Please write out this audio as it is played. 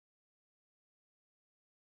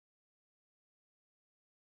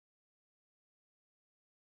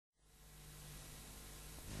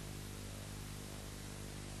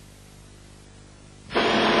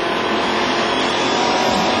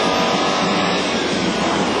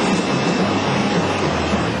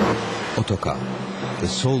Otokar, the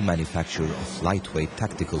sole manufacturer of lightweight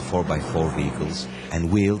tactical 4x4 vehicles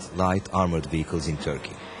and wheeled light armored vehicles in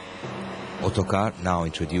Turkey. Otokar now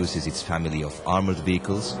introduces its family of armored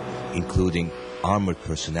vehicles, including armored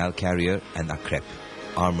personnel carrier and Akrep,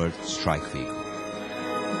 armored strike vehicle.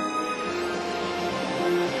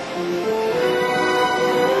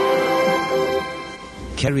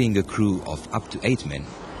 Carrying a crew of up to 8 men,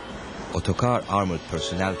 Otokar armored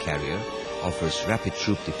personnel carrier offers rapid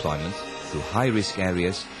troop deployment through high-risk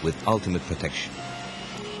areas with ultimate protection.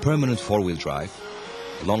 Permanent four-wheel drive,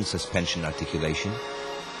 long suspension articulation,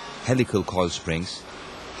 helical coil springs,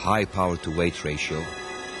 high power-to-weight ratio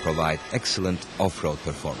provide excellent off-road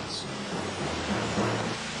performance.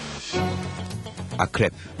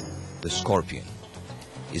 Akrep, the Scorpion,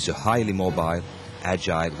 is a highly mobile,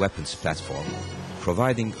 agile weapons platform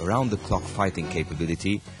providing around-the-clock fighting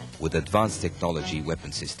capability with advanced technology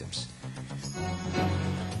weapon systems.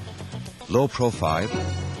 Low profile,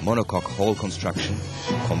 monocoque hull construction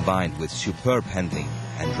combined with superb handling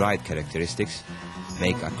and ride characteristics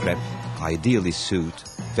make Akrep ideally suit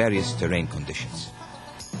various terrain conditions.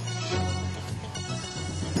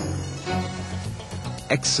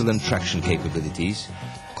 Excellent traction capabilities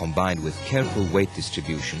combined with careful weight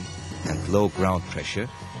distribution and low ground pressure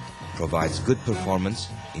provides good performance,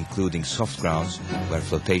 including soft grounds where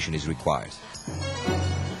flotation is required.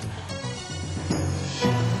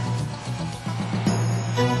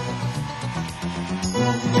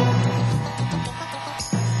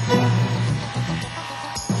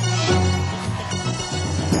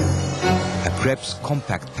 Akrep's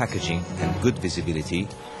compact packaging and good visibility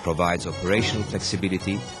provides operational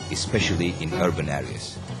flexibility, especially in urban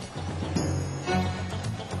areas.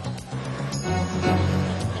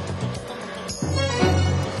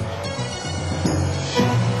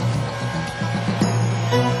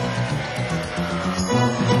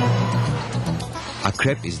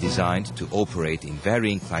 Akrep is designed to operate in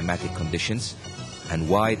varying climatic conditions and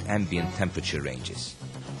wide ambient temperature ranges.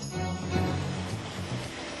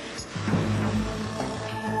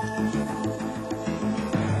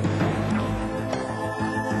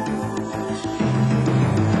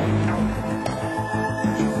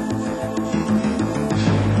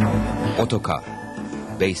 Otokar,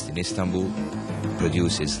 based in Istanbul,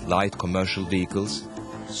 produces light commercial vehicles,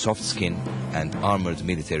 soft skin and armored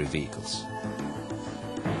military vehicles.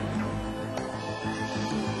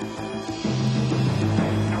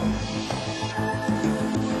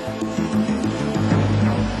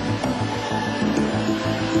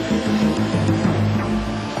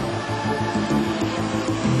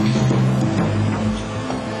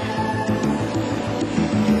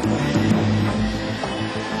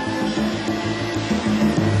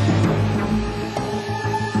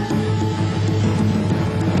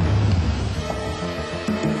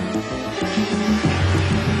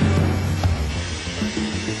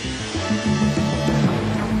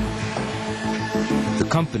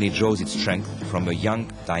 The company draws its strength from a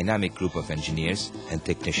young, dynamic group of engineers and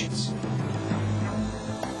technicians.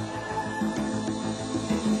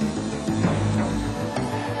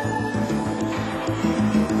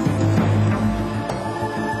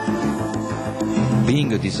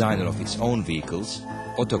 Being a designer of its own vehicles,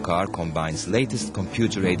 Otokar combines latest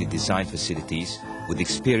computer-aided design facilities with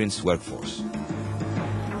experienced workforce.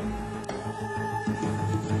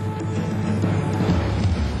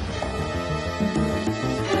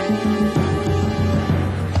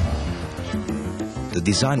 The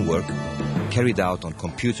design work, carried out on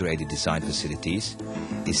computer-aided design facilities,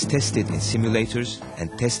 is tested in simulators and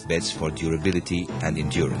test beds for durability and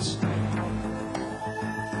endurance.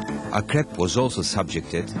 Akrep was also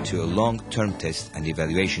subjected to a long-term test and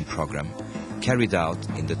evaluation program carried out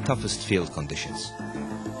in the toughest field conditions.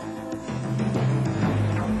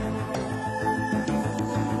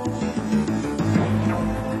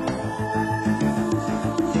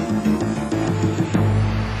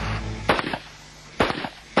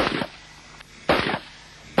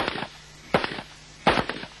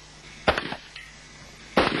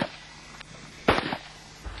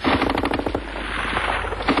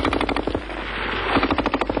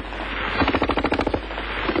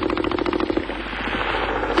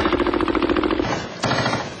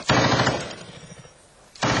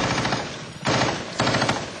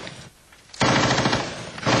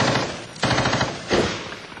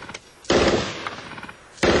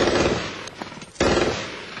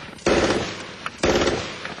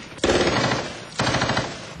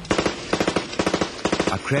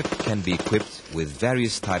 Akrep can be equipped with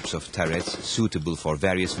various types of turrets suitable for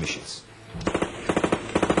various missions.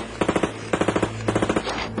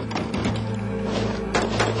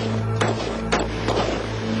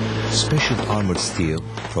 special armored steel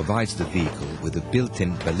provides the vehicle with a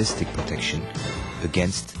built-in ballistic protection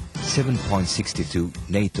against 7.62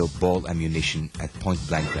 NATO ball ammunition at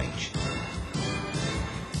point-blank range.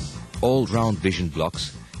 All round vision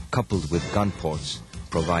blocks coupled with gun ports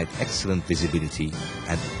provide excellent visibility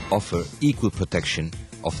and offer equal protection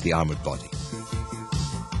of the armored body.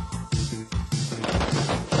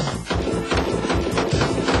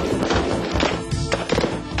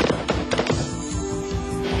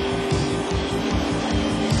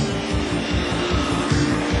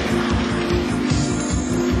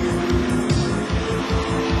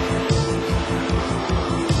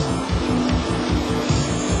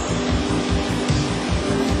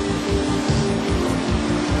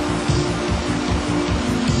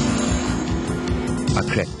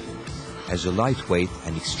 Akrep, as a lightweight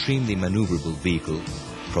and extremely maneuverable vehicle,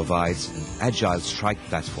 provides an agile strike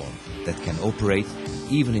platform that can operate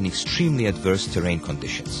even in extremely adverse terrain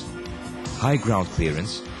conditions. High ground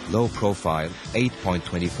clearance, low profile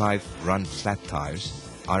 8.25 run flat tires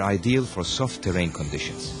are ideal for soft terrain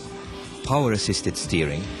conditions. Power-assisted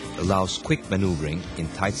steering allows quick maneuvering in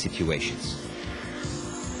tight situations.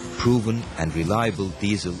 Proven and reliable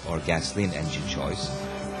diesel or gasoline engine choice,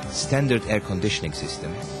 standard air conditioning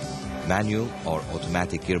system, manual or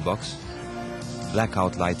automatic gearbox,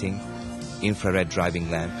 blackout lighting, infrared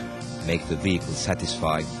driving lamp make the vehicle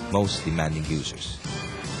satisfy most demanding users.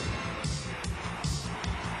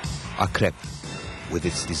 Akrep, with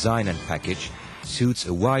its design and package, suits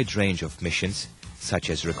a wide range of missions such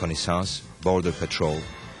as reconnaissance, border patrol,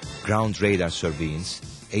 ground radar surveillance,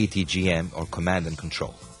 ATGM or command and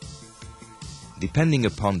control. Depending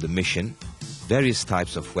upon the mission, various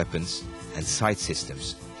types of weapons and sight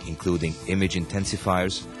systems, including image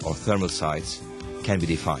intensifiers or thermal sights, can be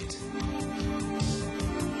defined.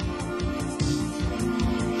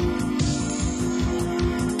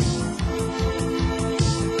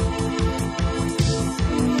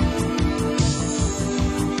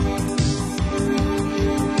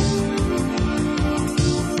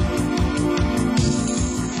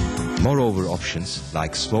 Moreover, options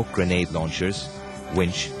like smoke grenade launchers,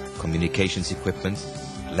 winch, communications equipment,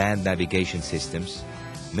 land navigation systems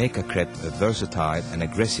make Akrep a versatile and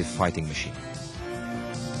aggressive fighting machine.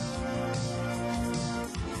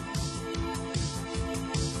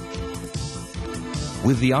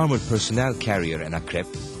 With the armored personnel carrier and Akrep,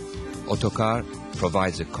 Otokar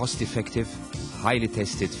provides a cost-effective, highly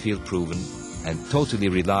tested, field-proven and totally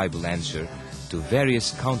reliable answer to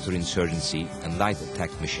various counterinsurgency and light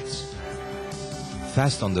attack missions.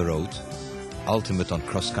 Fast on the road, ultimate on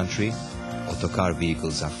cross-country, Otokar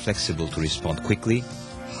vehicles are flexible to respond quickly,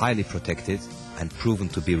 highly protected and proven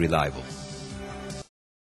to be reliable.